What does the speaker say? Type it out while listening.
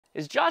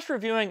Is Josh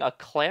reviewing a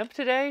clamp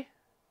today?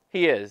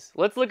 He is.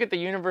 Let's look at the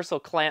Universal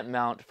Clamp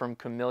Mount from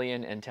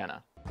Chameleon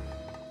Antenna.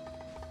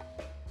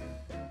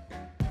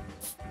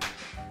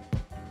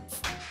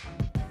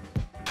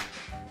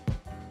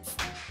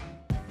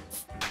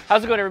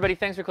 How's it going, everybody?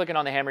 Thanks for clicking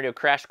on the Ham Radio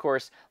Crash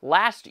Course.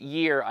 Last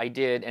year, I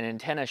did an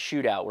antenna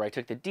shootout where I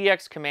took the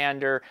DX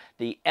Commander,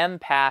 the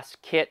MPass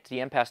kit, the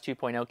MPass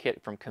 2.0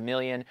 kit from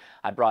Chameleon.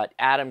 I brought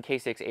Adam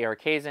K6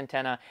 ARK's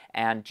antenna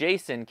and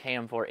Jason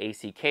KM4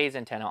 ACK's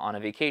antenna on a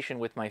vacation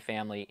with my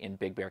family in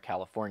Big Bear,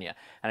 California.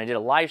 And I did a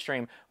live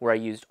stream where I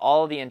used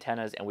all of the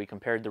antennas and we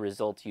compared the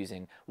results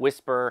using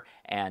Whisper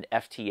and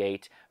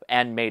FT8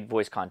 and made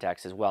voice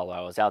contacts as well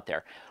while I was out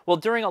there. Well,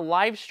 during a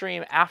live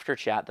stream after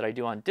chat that I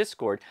do on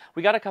Discord,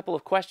 we got a couple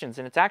of questions,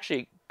 and it's actually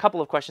a couple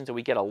of questions that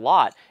we get a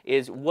lot,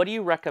 is what do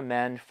you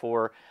recommend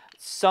for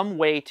some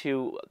way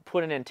to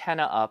put an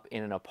antenna up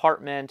in an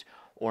apartment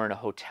or in a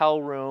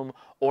hotel room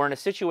or in a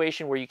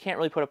situation where you can't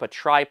really put up a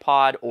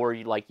tripod or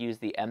you like use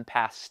the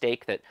MPass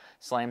stake that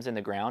slams in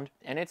the ground?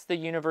 And it's the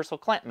Universal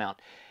Clamp Mount.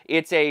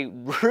 It's a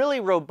really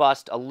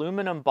robust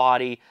aluminum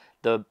body.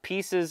 The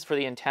pieces for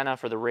the antenna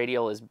for the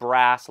radial is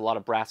brass, a lot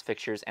of brass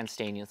fixtures, and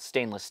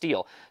stainless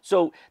steel.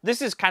 So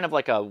this is kind of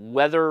like a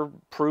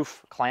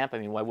weatherproof clamp. I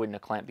mean, why wouldn't a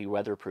clamp be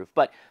weatherproof?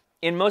 But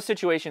in most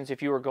situations,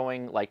 if you were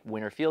going like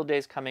winter field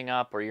days coming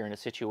up, or you're in a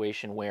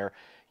situation where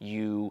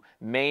you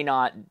may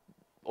not,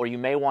 or you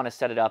may want to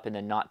set it up and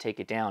then not take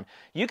it down,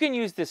 you can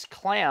use this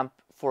clamp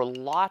for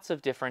lots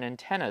of different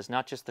antennas,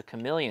 not just the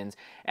Chameleons.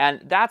 And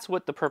that's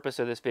what the purpose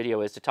of this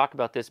video is, to talk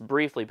about this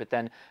briefly, but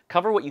then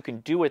cover what you can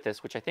do with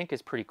this, which I think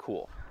is pretty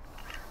cool.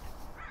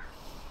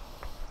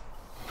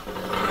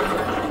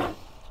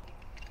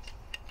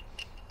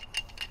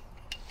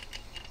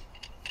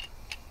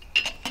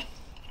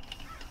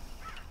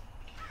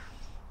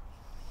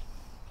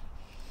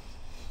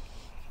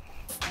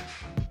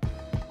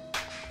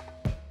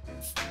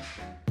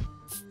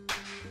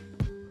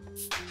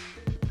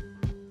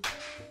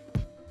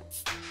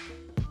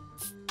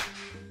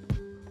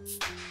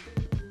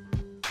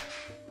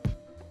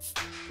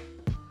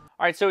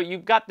 All right, so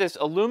you've got this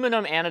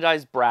aluminum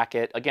anodized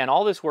bracket. Again,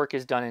 all this work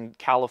is done in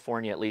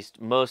California, at least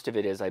most of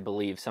it is, I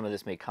believe. Some of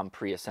this may come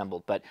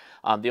pre-assembled, but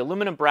the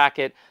aluminum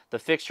bracket, the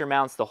fixture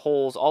mounts, the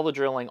holes, all the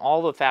drilling,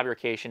 all the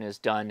fabrication is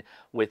done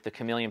with the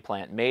Chameleon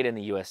plant made in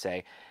the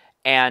USA.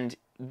 And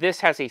this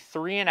has a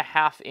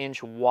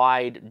 3.5-inch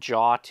wide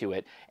jaw to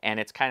it, and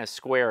it's kind of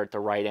square at the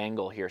right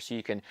angle here. So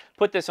you can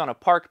put this on a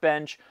park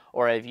bench,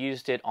 or I've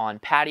used it on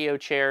patio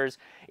chairs.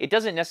 It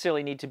doesn't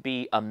necessarily need to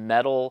be a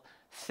metal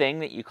thing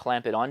that you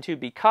clamp it onto,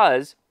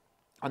 because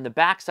on the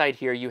back side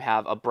here you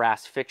have a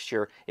brass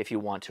fixture if you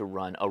want to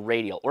run a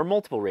radial or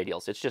multiple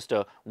radials. It's just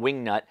a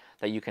wing nut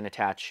that you can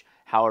attach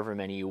however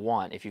many you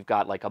want. If you've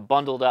got like a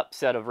bundled up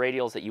set of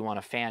radials that you want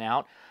to fan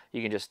out,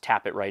 you can just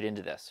tap it right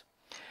into this.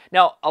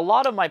 Now, a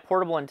lot of my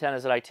portable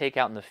antennas that I take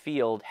out in the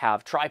field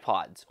have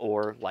tripods,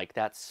 or like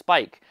that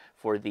spike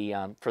for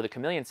the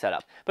Chameleon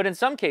setup. But in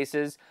some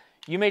cases,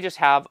 you may just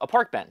have a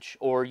park bench,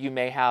 or you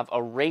may have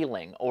a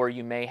railing, or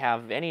you may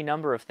have any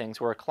number of things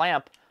where a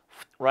clamp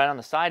right on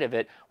the side of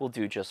it will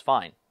do just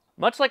fine.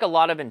 Much like a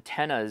lot of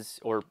antennas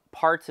or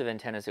parts of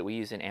antennas that we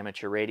use in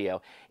amateur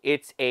radio,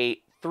 it's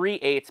a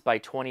 3/8 by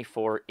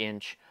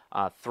 24-inch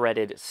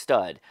threaded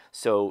stud.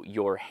 So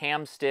your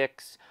ham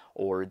sticks,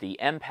 or the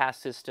MPass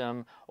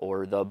system,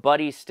 or the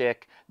buddy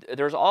stick,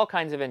 there's all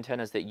kinds of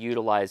antennas that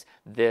utilize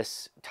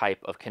this type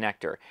of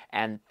connector.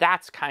 And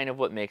that's kind of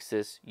what makes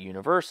this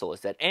universal, is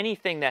that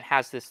anything that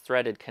has this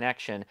threaded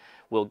connection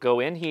will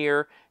go in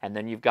here, and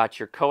then you've got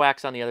your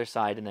coax on the other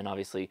side, and then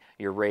obviously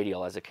your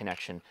radial as a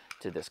connection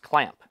to this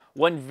clamp.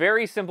 One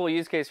very simple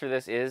use case for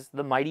this is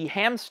the mighty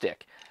ham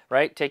stick,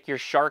 right? Take your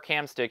shark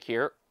ham stick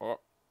here,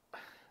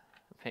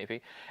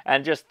 maybe,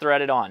 and just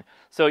thread it on.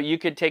 So you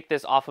could take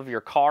this off of your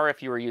car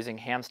if you were using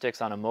ham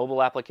sticks on a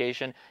mobile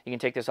application. You can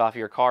take this off of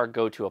your car,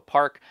 go to a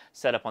park,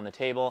 set up on the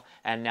table,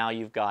 and now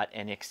you've got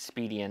an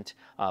expedient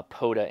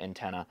POTA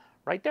antenna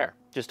right there.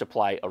 Just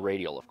apply a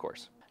radial, of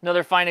course.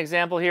 Another fine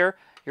example here,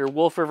 your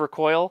Wolf River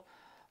coil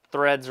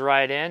threads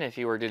right in if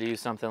you were to do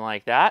something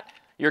like that.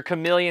 Your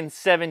Chameleon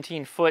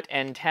 17-foot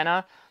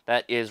antenna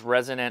that is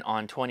resonant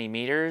on 20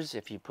 meters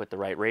if you put the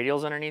right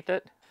radials underneath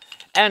it.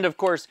 And of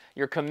course,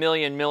 your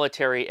Chameleon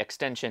military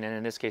extension, and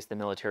in this case, the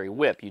military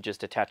whip. You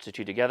just attach the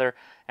two together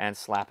and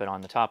slap it on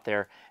the top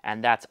there,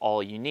 and that's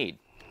all you need.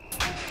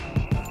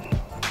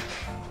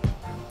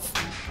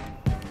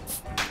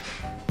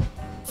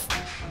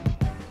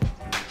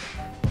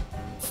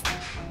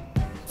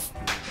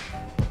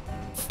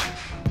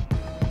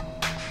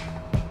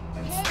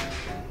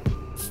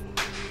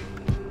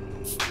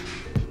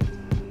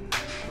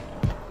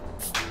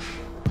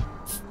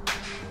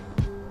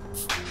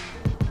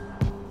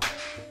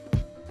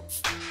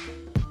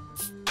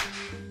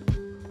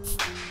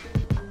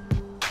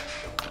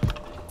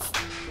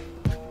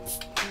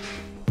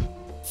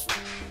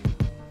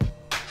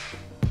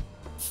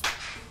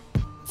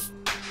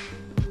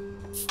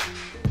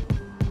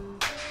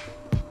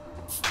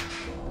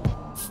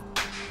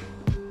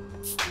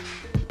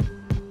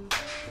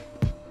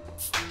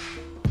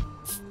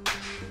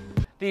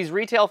 These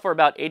retail for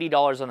about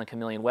 $80 on the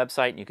Chameleon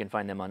website, and you can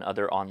find them on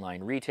other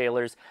online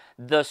retailers.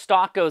 The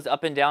stock goes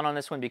up and down on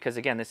this one because,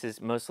 again, this is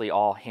mostly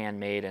all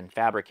handmade and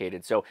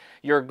fabricated, so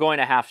you're going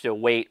to have to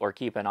wait or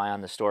keep an eye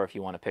on the store if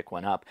you want to pick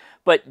one up.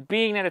 But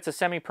being that it's a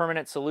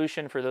semi-permanent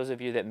solution for those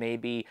of you that may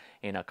be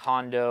in a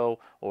condo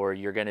or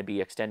you're going to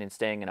be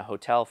staying in a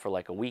hotel for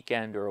like a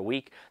weekend or a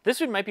week, this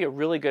might be a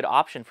really good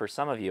option for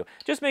some of you.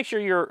 Just make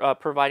sure you're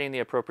providing the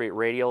appropriate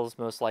radials,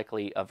 most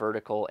likely a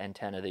vertical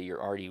antenna that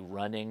you're already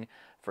running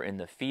for in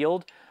the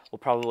field. Will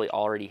probably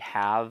already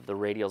have the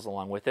radials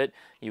along with it.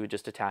 You would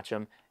just attach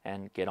them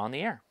and get on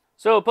the air.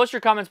 So post your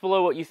comments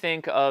below what you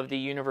think of the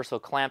Universal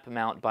Clamp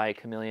Mount by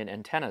Chameleon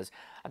Antennas.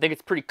 I think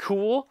it's pretty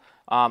cool.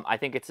 I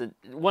think it's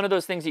one of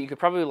those things that you could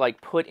probably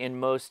like put in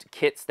most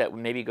kits that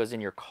maybe goes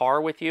in your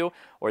car with you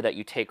or that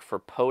you take for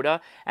POTA,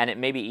 and it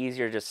may be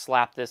easier to just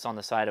slap this on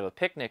the side of a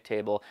picnic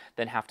table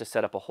than have to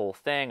set up a whole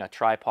thing, a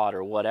tripod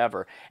or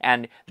whatever.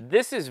 And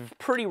this is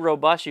pretty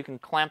robust. You can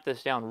clamp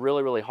this down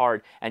really, really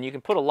hard, and you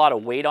can put a lot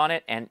of weight on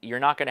it, and you're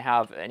not going to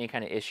have any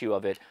kind of issue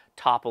of it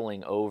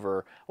toppling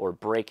over or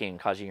breaking,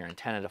 causing your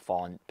antenna to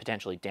fall and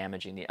potentially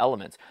damaging the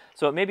elements.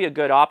 So it may be a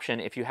good option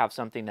if you have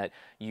something that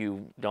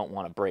you don't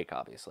want to break,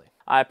 obviously.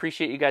 I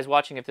appreciate you guys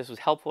watching. If this was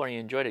helpful or you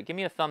enjoyed it, give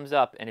me a thumbs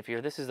up. And if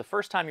this is the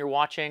first time you're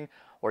watching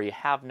or you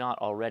have not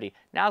already,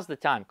 now's the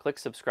time. Click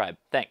subscribe.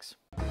 Thanks.